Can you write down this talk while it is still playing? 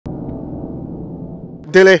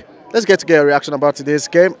Dele, let's get a reaction about today's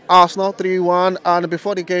game. Arsenal 3-1, and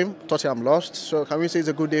before the game, Tottenham lost. So can we say it's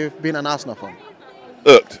a good day being an Arsenal fan?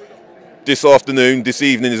 Look, this afternoon, this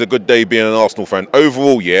evening is a good day being an Arsenal fan.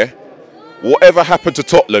 Overall, yeah, whatever happened to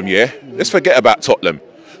Tottenham, yeah, let's forget about Tottenham.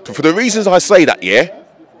 For the reasons I say that, yeah,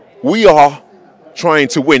 we are trying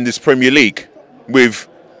to win this Premier League with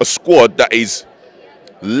a squad that is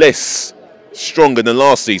less stronger than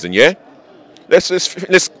last season, yeah? Let's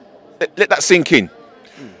let that sink in.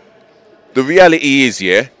 The reality is,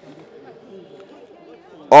 yeah,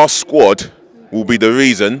 our squad will be the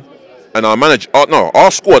reason, and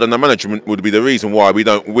our squad and our management would be the reason why we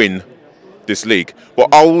don't win this league.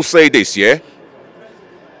 But I will say this, yeah,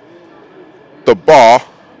 the bar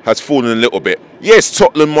has fallen a little bit. Yes,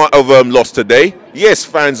 Tottenham might have lost today. Yes,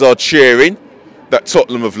 fans are cheering that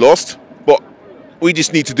Tottenham have lost, but we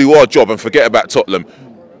just need to do our job and forget about Tottenham.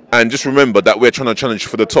 And just remember that we're trying to challenge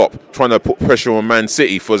for the top, trying to put pressure on Man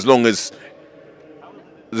City for as long as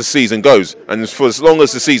the season goes. And for as long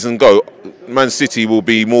as the season goes, Man City will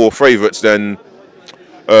be more favourites than...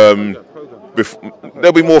 they'll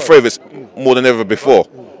be more favourites more than ever before.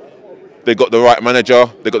 They've got the right manager,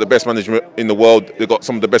 they've got the best management in the world, they've got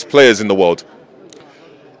some of the best players in the world.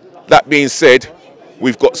 That being said,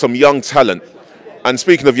 we've got some young talent. And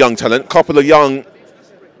speaking of young talent, a couple of young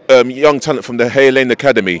talent from the Hale Lane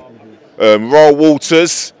Academy. Raul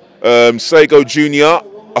Walters, Sego Jr.,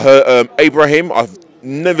 Abraham. I've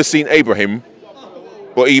never seen Abraham,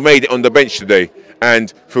 but he made it on the bench today.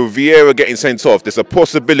 And for Vieira getting sent off, there's a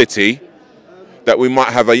possibility that we might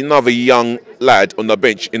have another young lad on the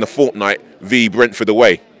bench in a fortnight v Brentford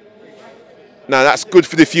away. Now that's good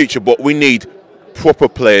for the future, but we need proper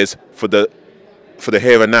players for the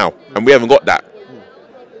here and now, and we haven't got that.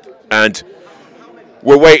 And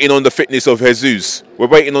we're waiting on the fitness of Jesus. We're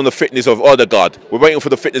waiting on the fitness of Odegaard. We're waiting for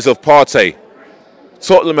the fitness of Partey.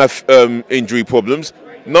 Tottenham have injury problems.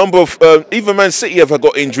 Even Man City have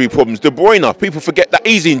got injury problems. De Bruyne, people forget that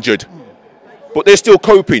he's injured, but they're still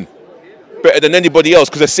coping better than anybody else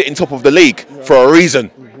because they're sitting top of the league for a reason.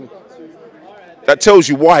 That tells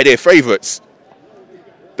you why they're favourites.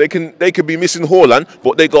 They could be missing Haaland,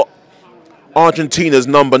 but they got Argentina's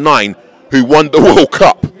number 9 who won the World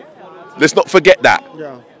Cup. Let's not forget that.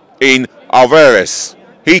 In Havertz,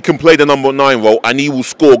 he can play the number 9 role and he will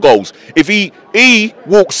score goals. If he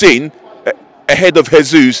walks in ahead of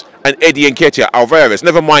Jesus and Eddie Nketiah, Havertz,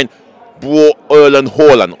 never mind Erland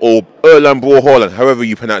Haaland or Erland Bro Haaland, however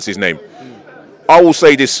you pronounce his name. I will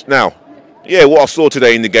say this now. Yeah, what I saw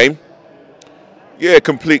today in the game, yeah,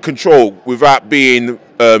 complete control without being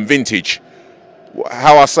vintage.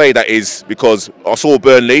 How I say that is because I saw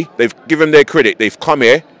Burnley, they've given their credit, they've come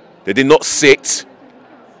here, they did not sit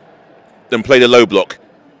and play the low block.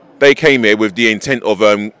 They came here with the intent of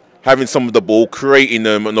having some of the ball, creating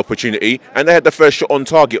an opportunity, and they had the first shot on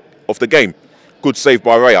target of the game. Good save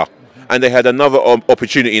by Raya. And they had another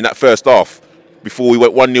opportunity in that first half before we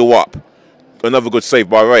went 1-0 up. Another good save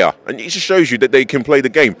by Raya. And it just shows you that they can play the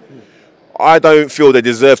game. I don't feel they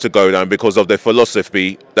deserve to go down because of their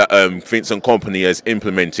philosophy that Vincent Kompany has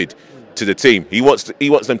implemented to the team. He wants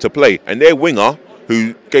them to play. And their winger,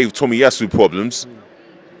 who gave Tomiyasu problems,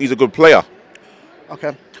 he's a good player.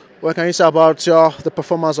 Okay. What can you say about the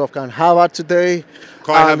performance of Havertz today?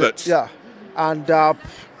 Havertz. Yeah. And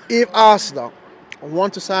if Arsenal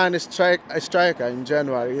want to sign a striker in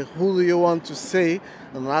January, who do you want to see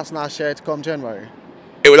in the Arsenal shirt come January?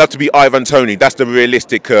 It would have to be Ivan Toney. That's the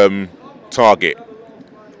realistic target.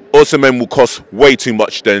 Osimhen will cost way too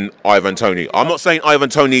much than Ivan Toney. I'm not saying Ivan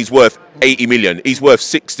Toney is worth 80 million. He's worth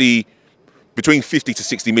between 50 to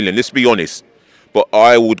 60 million. Let's be honest. But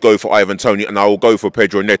I would go for Ivan Toney and I will go for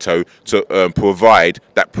Pedro Neto to provide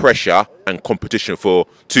that pressure and competition to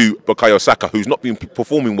Bukayo Saka, who's not been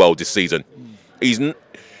performing well this season.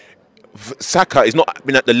 Saka has not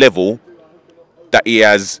been at the level that he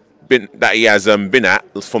has been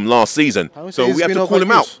at from last season. So we have to call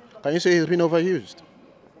him out. Can you say he's been overused?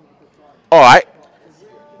 All right.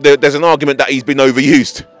 There's an argument that he's been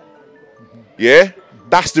overused. Yeah?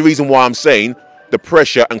 That's the reason why I'm saying the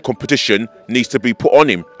pressure and competition needs to be put on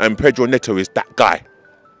him. And Pedro Neto is that guy.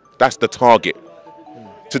 That's the target.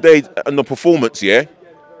 Today, and the performance, yeah,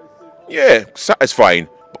 satisfying.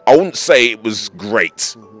 But I wouldn't say it was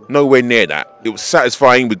great. Nowhere near that. It was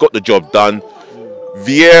satisfying. We got the job done.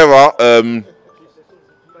 Vieira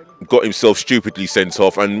got himself stupidly sent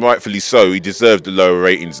off, and rightfully so. He deserved the lower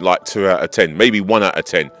ratings, like 2 out of 10, maybe 1 out of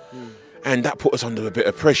 10. And that put us under a bit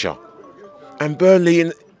of pressure. And Burnley,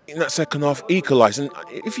 in that second half, equalised. And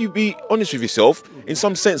if you be honest with yourself, in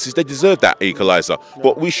some senses, they deserved that equaliser.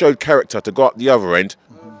 But we showed character to go up the other end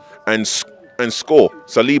and and score.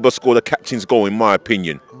 Saliba scored the captain's goal, in my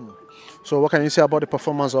opinion. So what can you say about the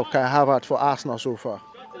performance of Kai Havertz for Arsenal so far?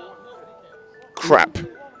 Crap.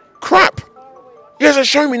 Crap. He hasn't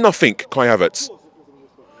shown me nothing, Kai Havertz.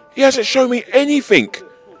 He hasn't shown me anything.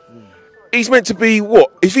 He's meant to be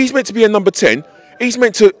what? If he's meant to be a number 10, he's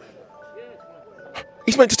meant to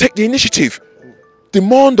take the initiative,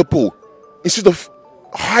 demand the ball instead of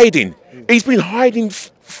hiding. He's been hiding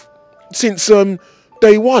since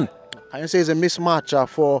day one. Can you say it's a mismatch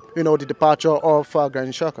for the departure of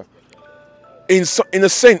Granit Xhaka? In a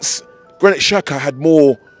sense, Granit Xhaka had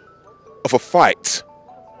more of a fight,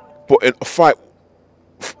 but a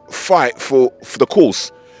fight for the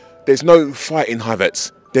course. There's no fight in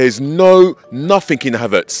Havertz. There's nothing in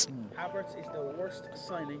Havertz. Havertz is the worst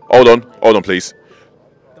signing. Hold on, please.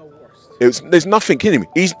 The worst. There's nothing in him.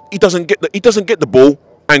 He doesn't get the ball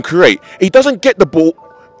and create. He doesn't get the ball.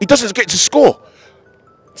 He doesn't get to score.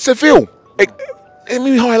 Seville. Let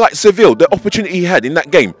me highlight Seville. The opportunity he had in that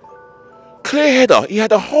game. Clear header. He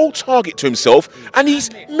had a whole target to himself, and he's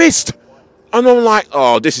missed. And I'm like,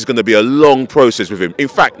 oh, this is going to be a long process with him. In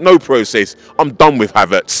fact, no process. I'm done with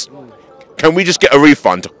Havertz. Can we just get a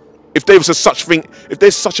refund? If there's such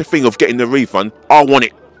a thing of getting the refund, I want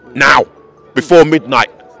it now, before midnight,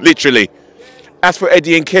 literally. As for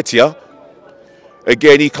Eddie Nketiah,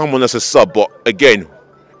 again, he come on as a sub, but again,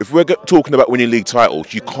 if we're talking about winning league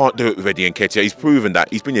titles, you can't do it with Eddie Nketiah. He's proven that.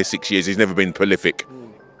 He's been here 6 years. He's never been prolific.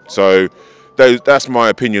 So that's my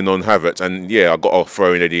opinion on Havertz. And yeah, I got to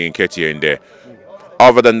throw in Eddie Nketiah in there.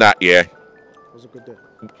 Other than that, yeah, it was a good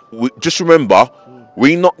day. Just remember,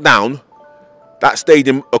 we knocked down that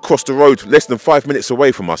stadium across the road, less than 5 minutes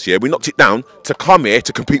away from us. Yeah, we knocked it down to come here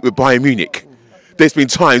to compete with Bayern Munich. There's been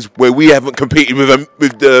times where we haven't competed with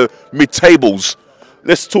the mid-tables.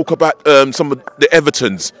 Let's talk about some of the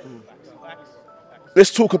Evertons.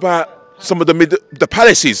 Let's talk about some of the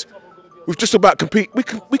Palaces. We've just about compete. We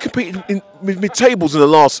competed with mid-tables in the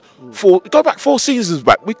last go back 4 seasons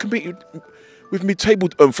back. We competed with mid-table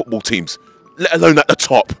football teams, let alone at the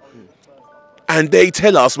top. And they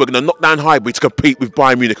tell us we're going to knock down Highbury to compete with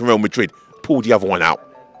Bayern Munich and Real Madrid. Pull the other one out.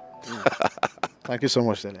 Thank you so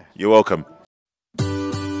much, Dele. You're welcome.